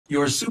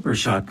Your super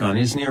shotgun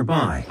is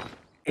nearby.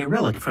 A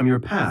relic from your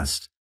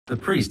past. The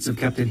priests have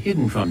kept it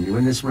hidden from you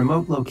in this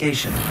remote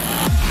location.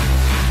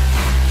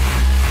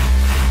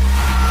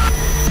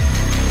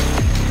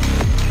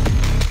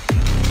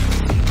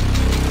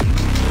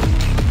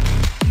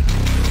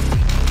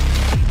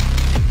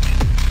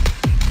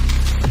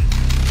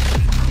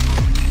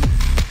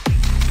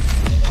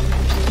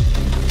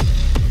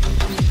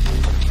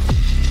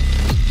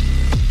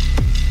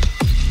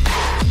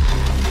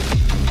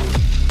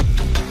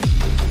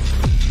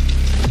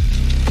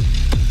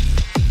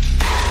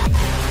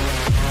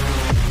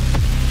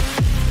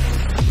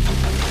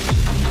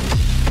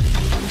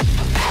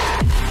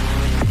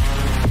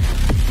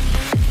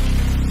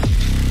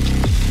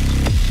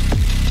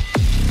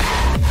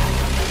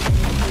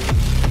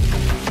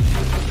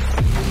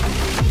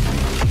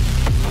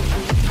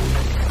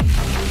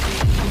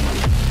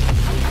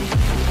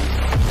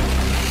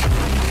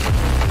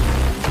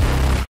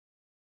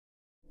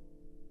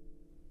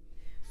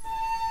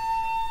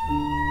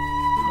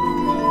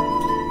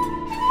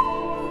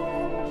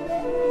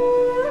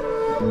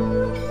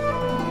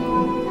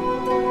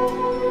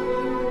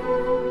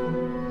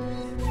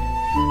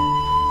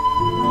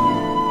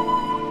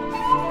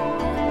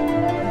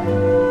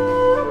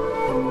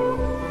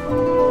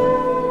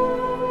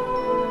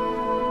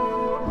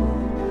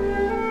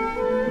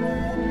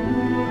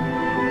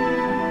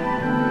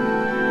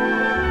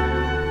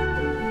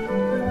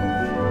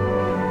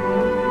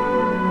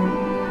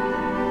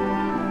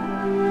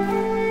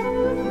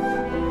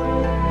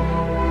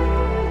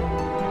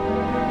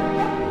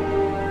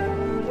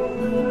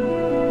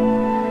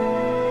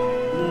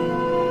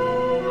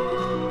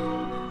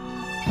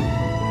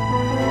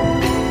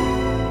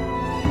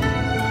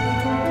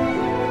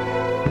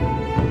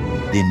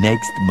 The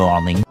next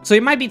morning. So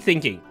you might be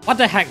thinking, what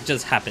the heck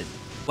just happened?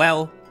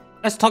 Well,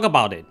 let's talk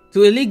about it.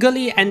 To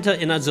illegally enter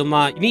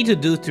Inazuma, you need to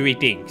do 3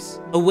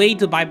 things. A way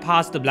to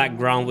bypass the black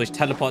ground which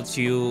teleports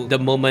you the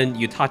moment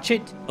you touch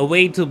it, a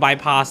way to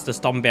bypass the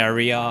storm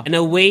barrier, and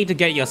a way to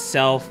get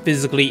yourself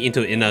physically into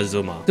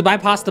Inazuma. To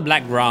bypass the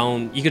black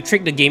ground, you could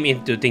trick the game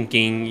into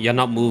thinking you're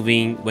not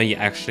moving when you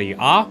actually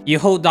are. You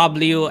hold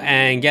W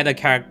and get a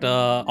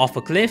character off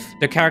a cliff.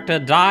 The character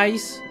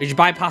dies, which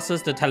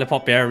bypasses the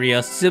teleport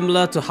barrier,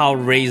 similar to how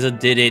Razor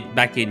did it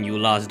back in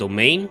Eula's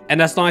domain.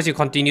 And as long as you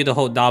continue to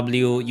hold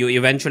W, you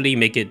eventually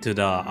make it to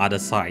the other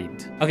side.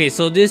 Okay,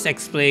 so this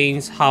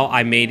explains how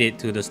I made it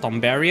to the storm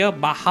barrier,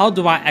 but how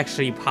do I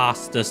actually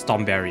pass the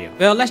storm barrier?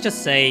 Well, let's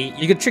just say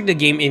you could trick the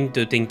game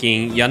into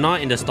thinking you're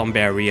not in the storm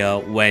barrier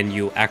when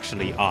you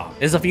actually are.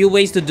 There's a few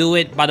ways to do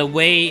it, but the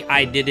way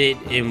I did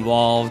it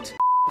involved.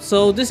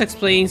 So this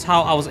explains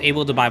how I was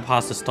able to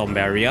bypass the storm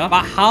barrier,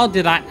 but how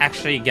did I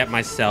actually get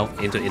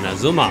myself into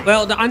Inazuma?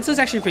 Well, the answer is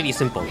actually pretty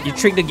simple. You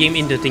trick the game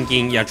into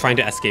thinking you're trying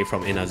to escape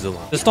from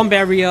Inazuma. The storm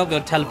barrier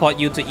will teleport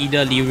you to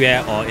either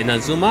Lyria or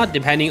Inazuma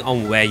depending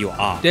on where you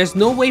are. There's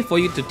no way for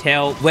you to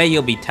tell where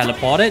you'll be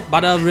teleported,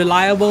 but a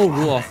reliable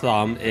rule of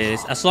thumb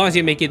is as long as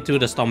you make it through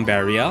the storm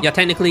barrier, you're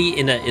technically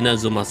in the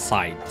Inazuma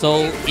side.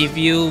 So if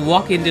you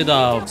walk into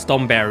the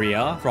storm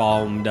barrier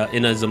from the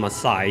Inazuma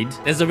side,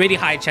 there's a really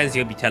high chance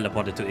you'll be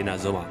teleported to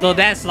Inazuma. So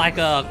that's like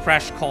a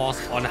crash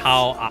course on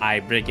how I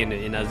break into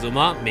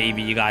Inazuma.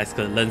 Maybe you guys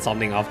could learn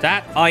something of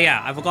that. Oh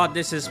yeah, I forgot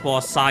this is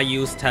for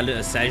Sayu's talent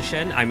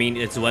ascension. I mean,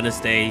 it's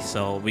Wednesday,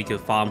 so we could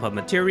farm her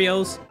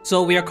materials.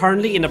 So we are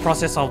currently in the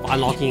process of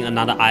unlocking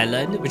another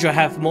island, which will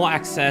have more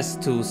access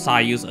to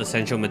Sayu's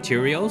essential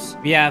materials.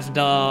 We have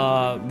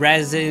the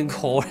resin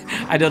core,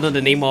 I don't know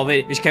the name of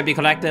it, which can be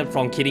collected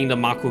from killing the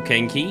Maku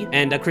Kenki,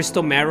 and the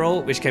crystal marrow,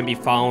 which can be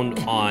found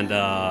on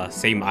the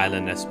same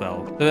island as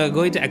well. So we're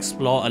going to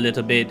explore a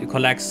little bit to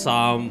collect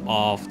some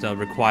of the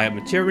required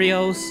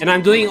materials, and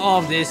I'm doing all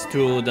of this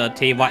through the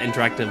Teva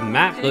interactive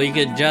map, so you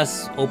can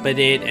just open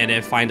it and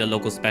then find the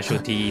local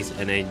specialties,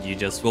 and then you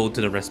just go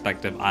to the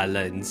respective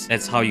islands.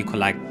 That's how you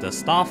collect the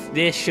stuff.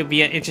 This should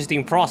be an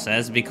interesting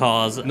process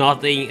because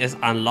nothing is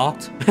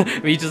unlocked.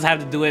 We just have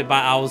to do it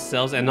by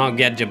ourselves and not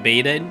get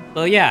jebaited.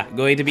 So yeah,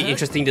 going to be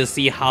interesting to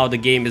see how the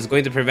game is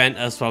going to prevent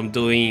us from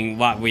doing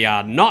what we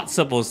are not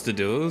supposed to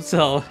do.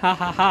 So ha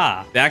ha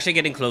ha. We're actually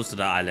getting close to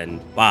the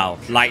island. Wow.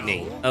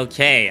 Lightning.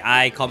 Okay,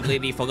 I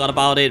completely forgot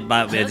about it,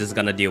 but we're just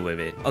gonna deal with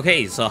it.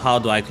 Okay, so how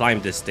do I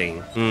climb this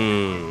thing?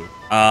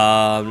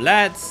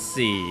 Let's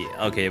see.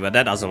 Okay, but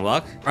that doesn't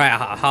work. Right,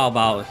 how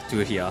about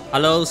through here?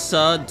 Hello,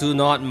 sir. Do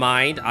not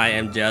mind. I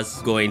am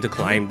just going to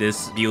climb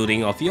this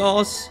building of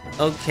yours.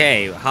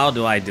 Okay, how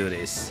do I do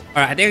this?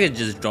 Alright, I think I can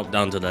just drop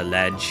down to the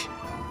ledge.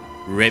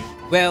 Rip.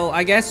 Well,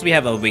 I guess we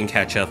have a wing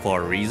catcher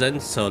for a reason,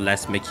 so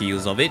let's make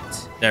use of it.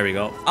 There we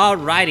go.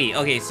 Alrighty,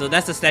 okay, so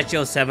that's the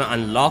Statue of 7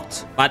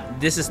 unlocked, but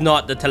this is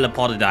not the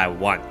teleporter that I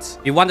want.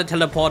 We want the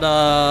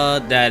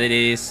teleporter that it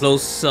is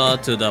closer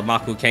to the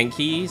Maku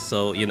Kenki,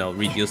 so, you know,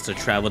 reduce the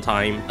travel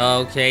time.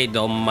 Okay,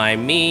 don't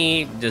mind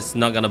me, just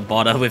not gonna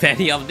bother with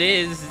any of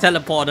this.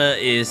 Teleporter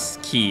is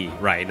key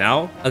right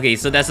now. Okay,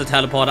 so that's the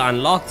teleporter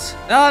unlocked.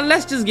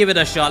 Let's just give it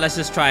a shot. Let's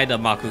just try the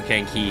Maku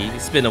Kenki.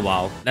 It's been a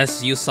while.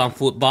 Let's use some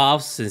food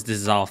buffs since this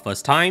is our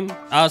first time.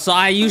 So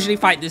I usually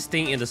fight this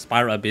thing in the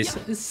Spiral Abyss.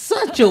 It's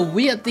such a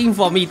weird thing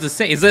for me to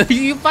say. So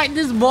you fight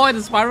this more in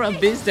the Spiral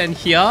Abyss than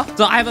here.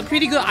 So I have a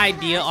pretty good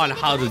idea on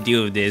how to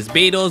deal with this.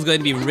 Beidou is going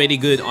to be really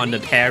good on the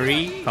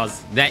parry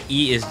because that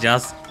E is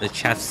just the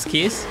chef's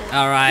kiss.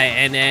 Alright,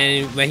 and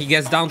then when he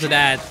gets down to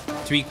that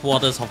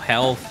 3/4 of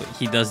health,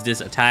 he does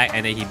this attack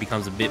and then he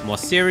becomes a bit more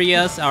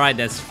serious. Alright,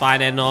 that's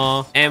fine and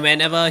all. And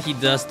whenever he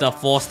does the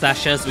 4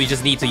 slashes, we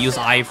just need to use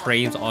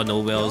iframes or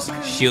Novel's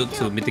shield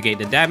to mitigate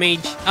the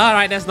damage.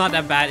 Alright, that's not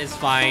that bad, it's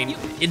fine.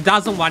 It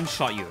doesn't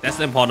one-shot you, that's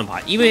the important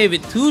part. Even if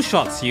it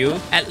 2-shots you,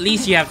 at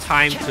least you have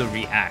time to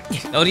react.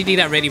 The only thing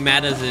that really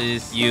matters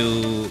is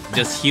you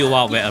just heal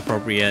out where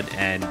appropriate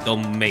and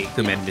don't make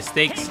too many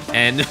mistakes.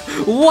 And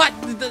what?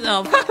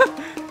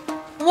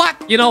 What?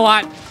 You know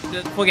what?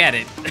 Just forget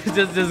it.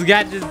 just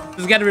get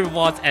the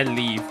rewards and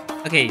leave.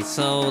 Okay,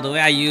 so the way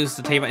I use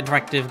the table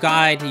interactive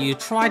guide, you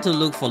try to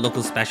look for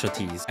local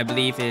specialties. I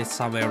believe it's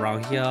somewhere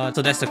around here.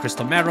 So that's the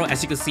crystal marrow.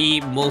 As you can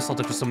see, most of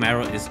the crystal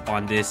marrow is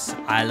on this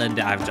island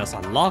that I've just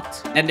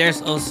unlocked. And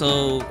there's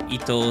also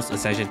Itto's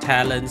ascension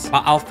talents,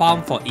 but I'll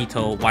farm for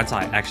Itto once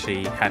I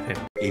actually have him.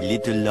 A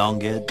little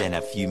longer than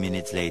a few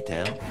minutes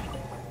later.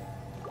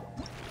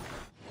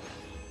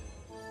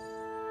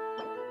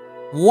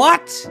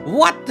 What?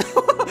 What?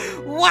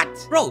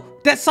 What? Bro,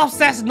 that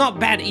subset's not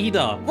bad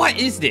either. What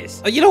is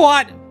this? You know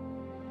what?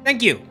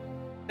 Thank you.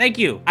 Thank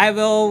you. I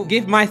will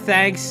give my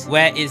thanks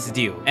where it's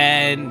due.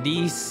 And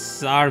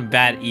these aren't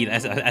bad either,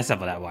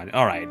 except for that one.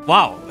 Alright.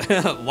 Wow.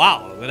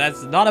 Wow.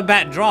 That's not a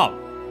bad drop.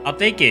 I'll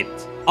take it.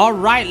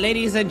 Alright,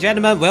 ladies and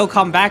gentlemen,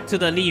 welcome back to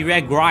the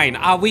Liria grind.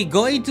 Are we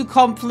going to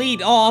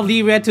complete all of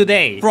Liria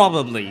today?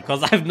 Probably,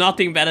 because I have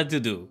nothing better to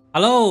do.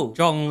 Hello,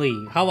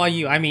 Zhongli. How are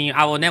you? I mean,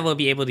 I will never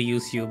be able to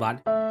use you,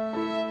 but...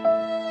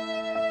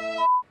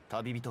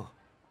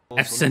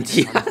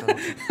 Absentee.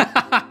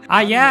 Ah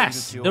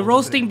yes, the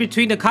roasting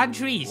between the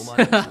countries.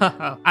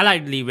 I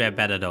like Liria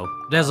better though.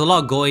 There's a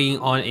lot going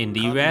on in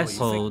Liria,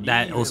 so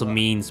that also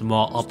means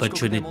more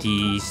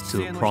opportunities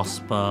to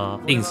prosper,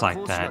 things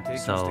like that.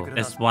 So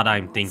that's what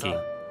I'm thinking.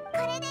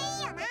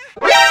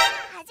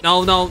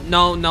 No.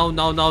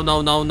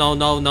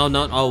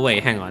 Oh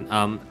wait, hang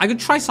on. I could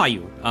try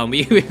Sayu.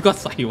 We got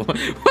Sayu.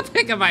 What the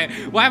heck am I?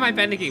 Why am I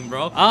panicking,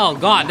 bro? Oh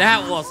god,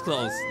 that was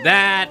close.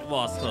 That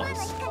was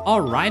close.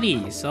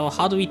 Alrighty, so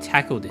how do we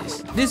tackle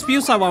this? This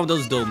feels like one of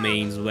those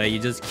domains where you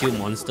just kill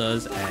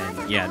monsters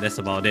and yeah, that's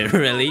about it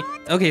really.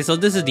 Okay, so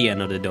this is the end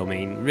of the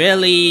domain.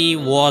 Really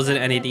wasn't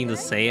anything to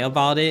say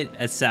about it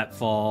except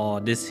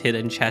for this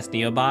hidden chest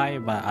nearby,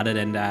 but other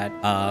than that,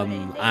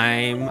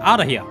 I'm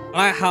out of here.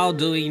 I like how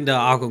doing the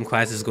Archon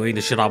quest is going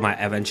to shoot out my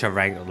adventure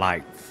rank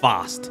like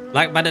fast.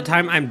 Like by the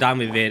time I'm done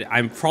with it,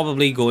 I'm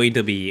probably going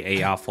to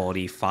be AR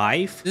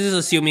 45. This is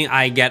assuming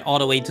I get all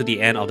the way to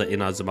the end of the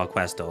Inazuma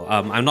quest though.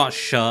 I'm not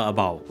sure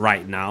about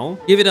right now.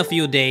 Give it a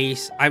few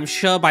days. I'm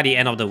sure by the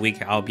end of the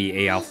week I'll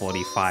be AR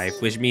 45,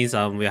 which means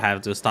we'll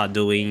have to start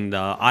doing the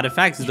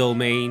artifacts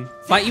domain.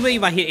 But even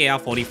if I hit AR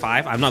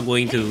 45, I'm not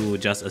going to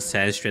just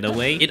ascend straight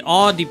away. It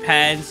all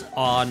depends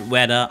on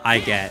whether I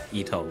get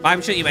Itto. But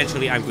I'm sure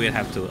eventually I'm going to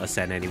have to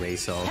ascend anyway.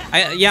 So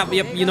yep,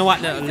 you know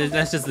what?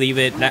 Let's just leave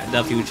it. Let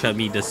the future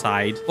me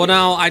decide. For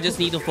now, I just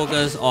need to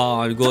focus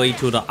on going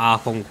to the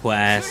Archon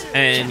quest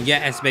and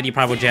get as many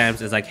Primal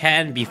Gems as I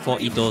can before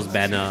Itto's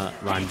banner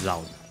runs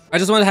out. I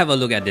just want to have a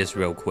look at this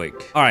real quick.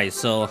 Alright,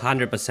 so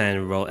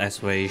 100% road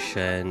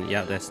exploration.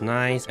 Yep, that's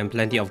nice. And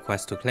plenty of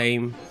quests to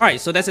claim.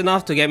 Alright, so that's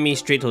enough to get me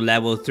straight to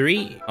level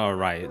 3.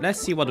 Alright, let's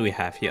see what do we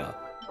have here.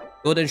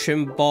 Golden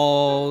Shrimp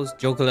Balls,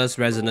 Jokerless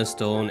Resonance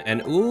Stone,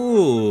 and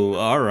ooh,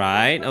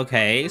 alright,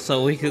 okay.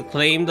 So we could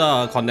claim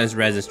the Condensed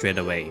Resin straight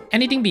away.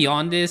 Anything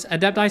beyond this?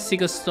 Adepti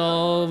Seeker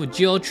Stove,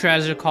 Geo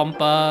Treasure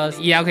Compass.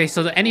 Yeah, okay,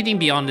 so anything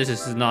beyond this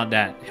is not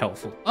that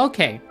helpful.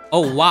 Okay.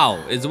 Oh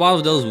wow, it's one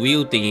of those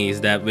weird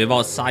thingies that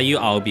without Sayu,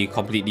 I'll be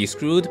completely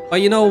screwed.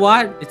 But you know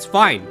what? It's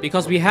fine,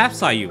 because we have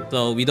Sayu,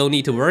 so we don't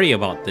need to worry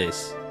about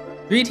this.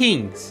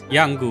 Greetings,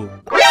 Yangu.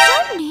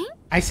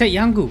 I said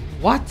Yangu.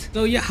 What?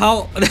 So yeah,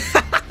 how...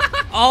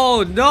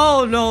 Oh,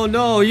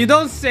 no, you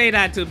don't say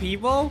that to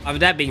people. With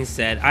that being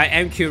said, I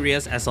am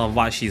curious as of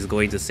what she's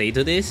going to say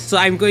to this, so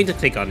I'm going to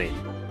click on it.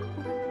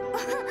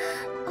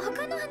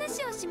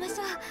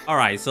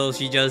 Alright, so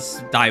she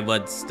just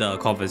diverts the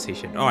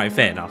conversation. Alright,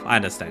 fair enough, I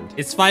understand.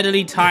 It's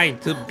finally time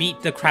to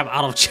beat the crap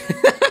out of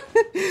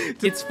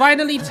It's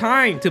finally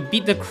time to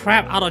beat the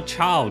crap out of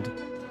Child.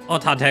 Or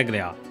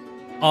Tartaglia.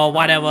 Or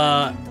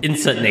whatever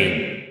insert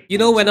name. You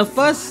know, when the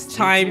first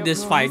time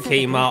this fight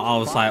came out, I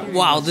was like,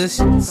 wow, this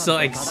is so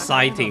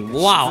exciting.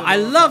 Wow, I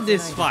love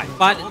this fight.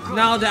 But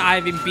now that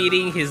I've been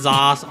beating his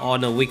ass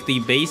on a weekly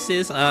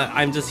basis,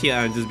 I'm just here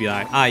and just be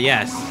like, ah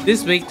yes,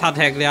 this week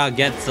Tartaglia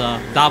gets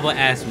a double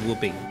ass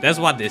whooping. That's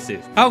what this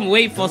is. Can't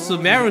wait for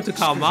Sumeru to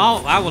come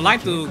out. I would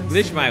like to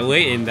glitch my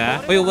way in there.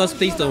 Viewers,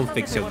 please don't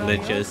fix your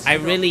glitches. I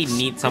really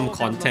need some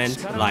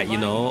content, like, you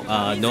know,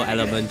 no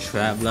element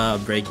traveler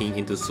breaking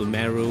into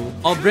Sumeru.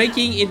 Or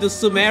breaking into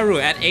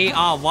Sumeru at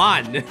AR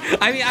 1.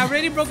 I mean, I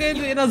already broke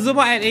into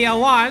Inazuma at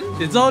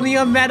AR1. It's only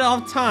a matter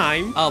of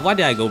time. Why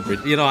did I go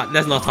Brit? You know what?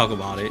 Let's not talk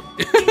about it.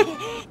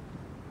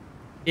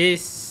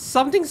 Is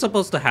something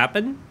supposed to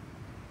happen?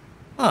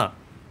 Huh.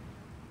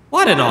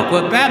 What an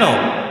awkward battle.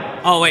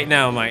 Oh, wait,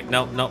 never mind.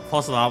 No,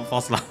 false alarm.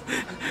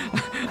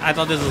 I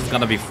thought this was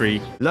gonna be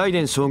free.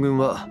 Raiden Shogun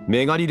は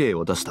メガリレー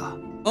を出した。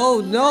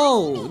 Oh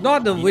no,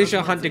 not the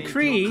Vision Hunt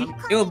decree.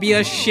 It would be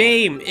a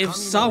shame if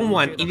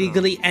someone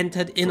illegally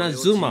entered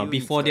Inazuma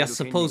before they're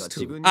supposed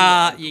to.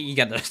 You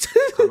get that.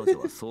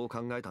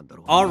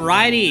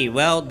 Alrighty,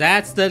 well,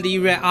 that's the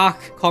Lire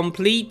arc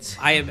complete.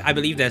 I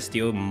believe there's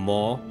still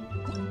more.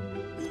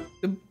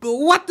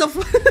 What the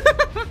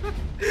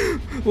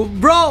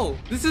Bro,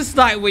 this is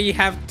like when you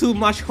have too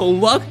much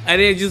homework and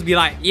then just be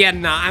like, yeah,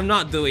 nah, I'm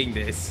not doing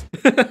this.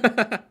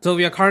 So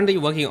we are currently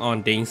working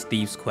on Dane's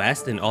Thieves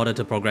quest in order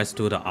to progress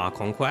to the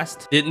Archon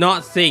quest. Did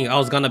not think I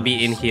was gonna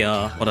be in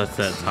here for the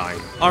 3rd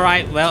time.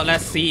 Alright, well,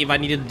 let's see if I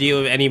need to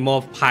deal with any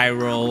more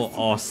pyro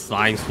or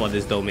slimes for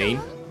this domain.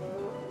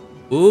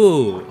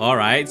 Ooh,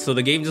 alright, so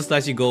the game just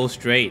lets you go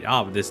straight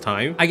up this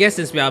time. I guess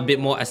since we are a bit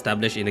more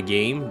established in the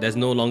game, there's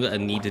no longer a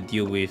need to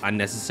deal with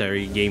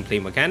unnecessary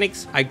gameplay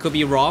mechanics. I could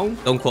be wrong,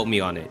 don't quote me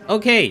on it.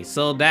 Okay,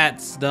 so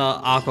that's the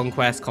Archon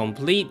quest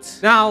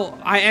complete. Now,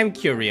 I am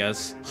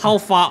curious how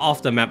far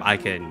off the map I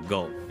can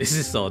go. This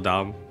is so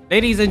dumb.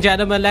 Ladies and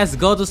gentlemen, let's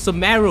go to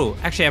Sumeru.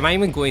 Actually, am I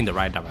even going the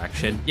right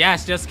direction?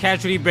 Yes, just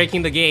casually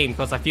breaking the game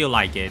because I feel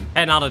like it.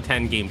 10 out of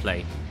 10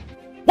 gameplay.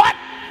 What?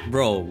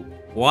 Bro,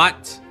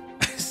 what?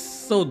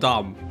 So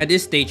dumb. At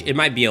this stage, it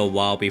might be a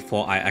while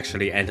before I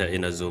actually enter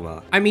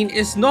Inazuma. I mean,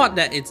 it's not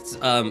that it's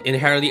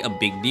inherently a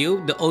big deal.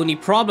 The only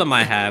problem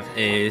I have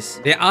is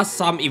there are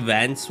some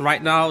events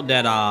right now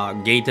that are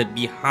gated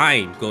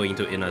behind going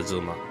to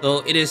Inazuma.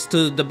 So it is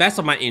to the best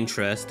of my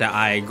interest that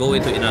I go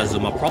into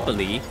Inazuma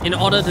properly in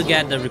order to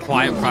get the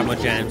required primal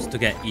gems to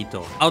get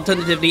Itto.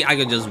 Alternatively, I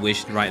can just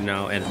wish right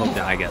now and hope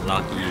that I get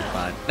lucky,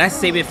 but let's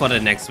save it for the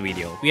next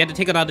video. We had to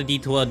take another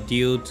detour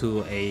due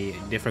to a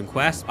different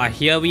quest, but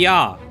here we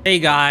are.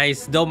 Hey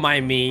guys, don't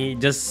mind me,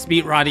 just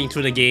speed running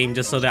through the game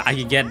just so that I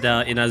can get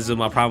the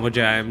Inazuma primal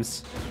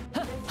gems.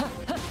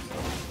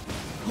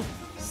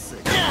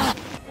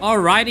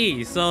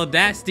 Alrighty, so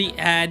that's the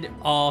end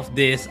of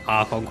this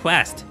Archon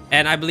quest.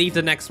 And I believe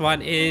the next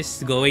one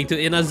is going to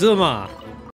Inazuma.